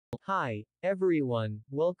Hi, everyone,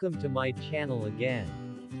 welcome to my channel again.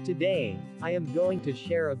 Today, I am going to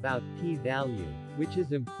share about p-value, which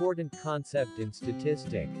is important concept in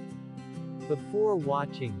statistic. Before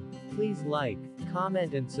watching, please like,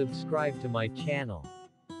 comment and subscribe to my channel.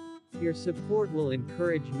 Your support will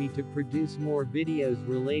encourage me to produce more videos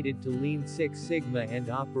related to Lean Six Sigma and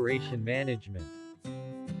operation management.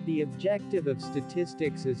 The objective of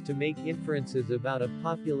statistics is to make inferences about a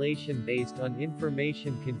population based on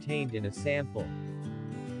information contained in a sample.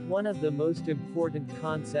 One of the most important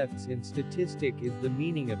concepts in statistics is the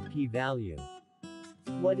meaning of p-value.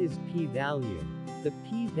 What is p-value? The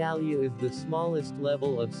p-value is the smallest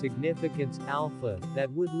level of significance alpha that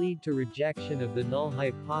would lead to rejection of the null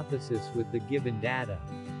hypothesis with the given data.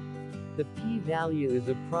 The p-value is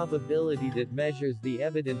a probability that measures the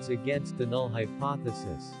evidence against the null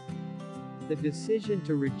hypothesis. The decision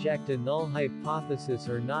to reject a null hypothesis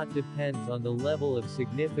or not depends on the level of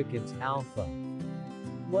significance alpha.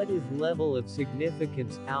 What is level of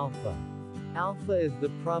significance alpha? Alpha is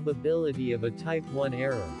the probability of a type 1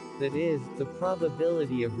 error, that is, the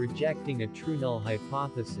probability of rejecting a true null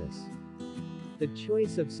hypothesis. The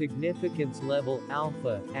choice of significance level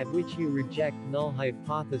alpha, at which you reject null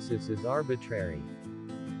hypothesis is arbitrary.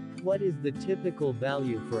 What is the typical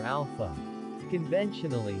value for alpha?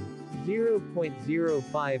 Conventionally,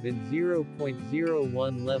 0.05 and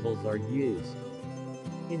 0.01 levels are used.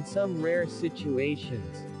 In some rare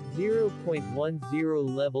situations,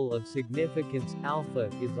 0.10 level of significance alpha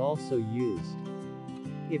is also used.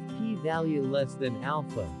 If p-value less than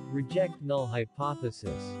alpha, reject null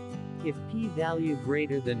hypothesis. If p-value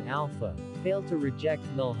greater than alpha, fail to reject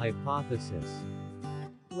null hypothesis.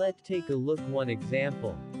 Let's take a look one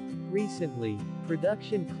example. Recently,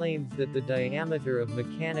 production claims that the diameter of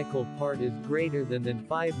mechanical part is greater than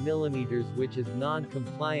 5 mm, which is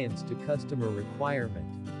non-compliance to customer requirement.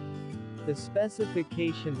 The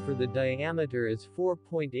specification for the diameter is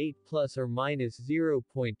 4.8 plus or minus 0.2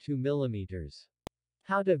 mm.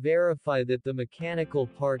 How to verify that the mechanical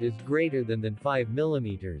part is greater than 5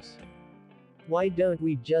 mm? Why don't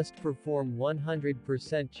we just perform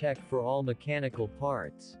 100% check for all mechanical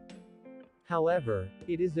parts? However,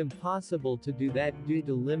 it is impossible to do that due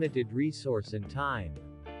to limited resource and time.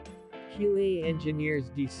 QA engineers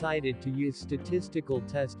decided to use statistical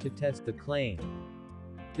tests to test the claim.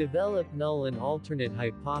 Develop null and alternate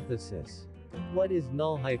hypothesis. What is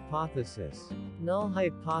null hypothesis? Null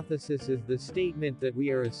hypothesis is the statement that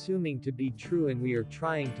we are assuming to be true and we are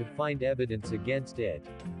trying to find evidence against it.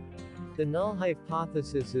 The null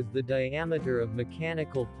hypothesis is the diameter of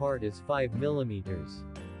mechanical part is 5 mm.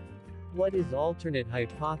 What is alternate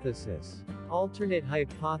hypothesis? Alternate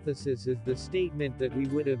hypothesis is the statement that we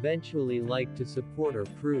would eventually like to support or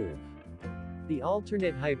prove. The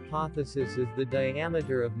alternate hypothesis is the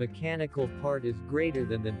diameter of mechanical part is greater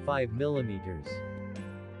than 5 mm.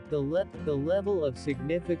 The level of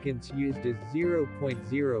significance used is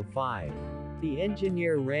 0.05. The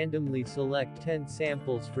engineer randomly select 10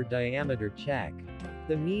 samples for diameter check.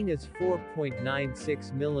 The mean is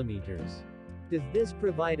 4.96 mm. Does this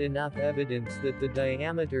provide enough evidence that the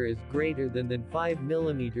diameter is greater than 5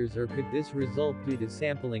 mm, or could this result due to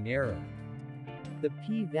sampling error? The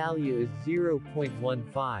p-value is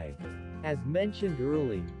 0.15. As mentioned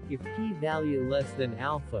earlier, if p-value less than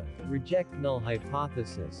alpha, reject null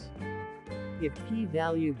hypothesis. If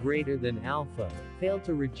p-value greater than alpha, fail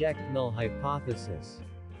to reject null hypothesis.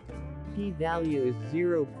 P-value is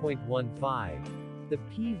 0.15. The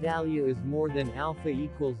p-value is more than alpha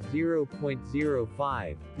equals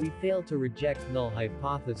 0.05, we fail to reject null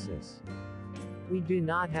hypothesis. We do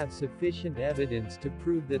not have sufficient evidence to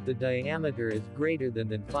prove that the diameter is greater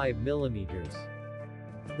than 5 mm.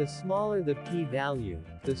 The smaller the p-value,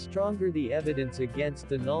 the stronger the evidence against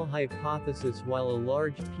the null hypothesis, while a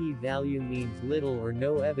large p-value means little or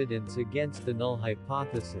no evidence against the null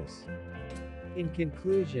hypothesis. In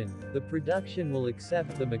conclusion, the production will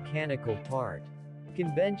accept the mechanical part.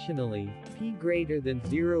 Conventionally, p greater than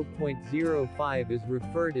 0.05 is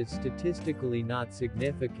referred as statistically not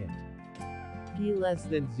significant. P less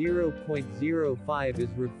than 0.05 is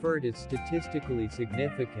referred as statistically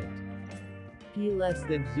significant. P less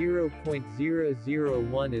than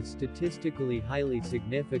 0.001 is statistically highly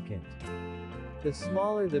significant. The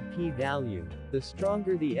smaller the p-value, the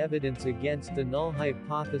stronger the evidence against the null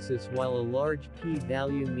hypothesis, while a large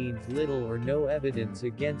p-value means little or no evidence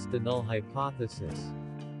against the null hypothesis.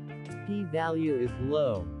 P-value is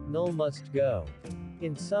low, null must go.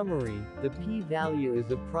 In summary, the p-value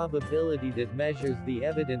is a probability that measures the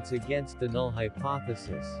evidence against the null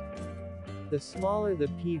hypothesis. The smaller the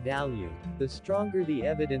p-value, the stronger the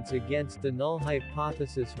evidence against the null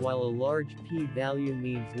hypothesis, while a large p-value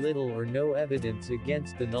means little or no evidence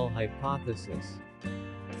against the null hypothesis.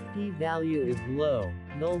 P-value is low,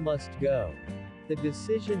 null must go. The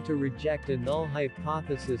decision to reject a null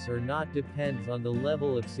hypothesis or not depends on the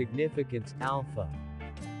level of significance, alpha.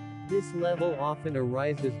 This level often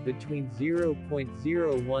arises between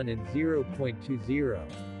 0.01 and 0.20.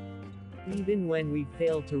 Even when we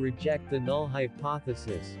fail to reject the null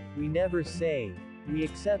hypothesis, we never say, we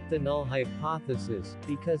accept the null hypothesis,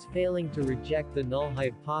 because failing to reject the null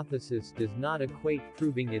hypothesis does not equate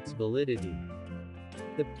proving its validity.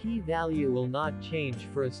 The p-value will not change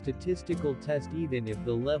for a statistical test even if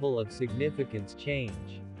the level of significance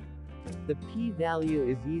change. The p-value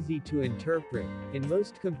is easy to interpret, and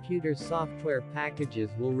most computer software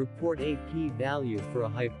packages will report a p-value for a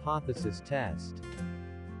hypothesis test.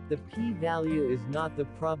 The p-value is not the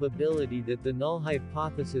probability that the null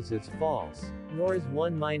hypothesis is false, nor is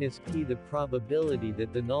 1 minus p the probability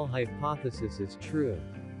that the null hypothesis is true.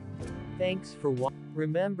 Thanks for watching.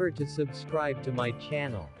 Remember to subscribe to my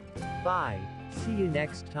channel. Bye, see you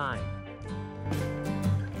next time.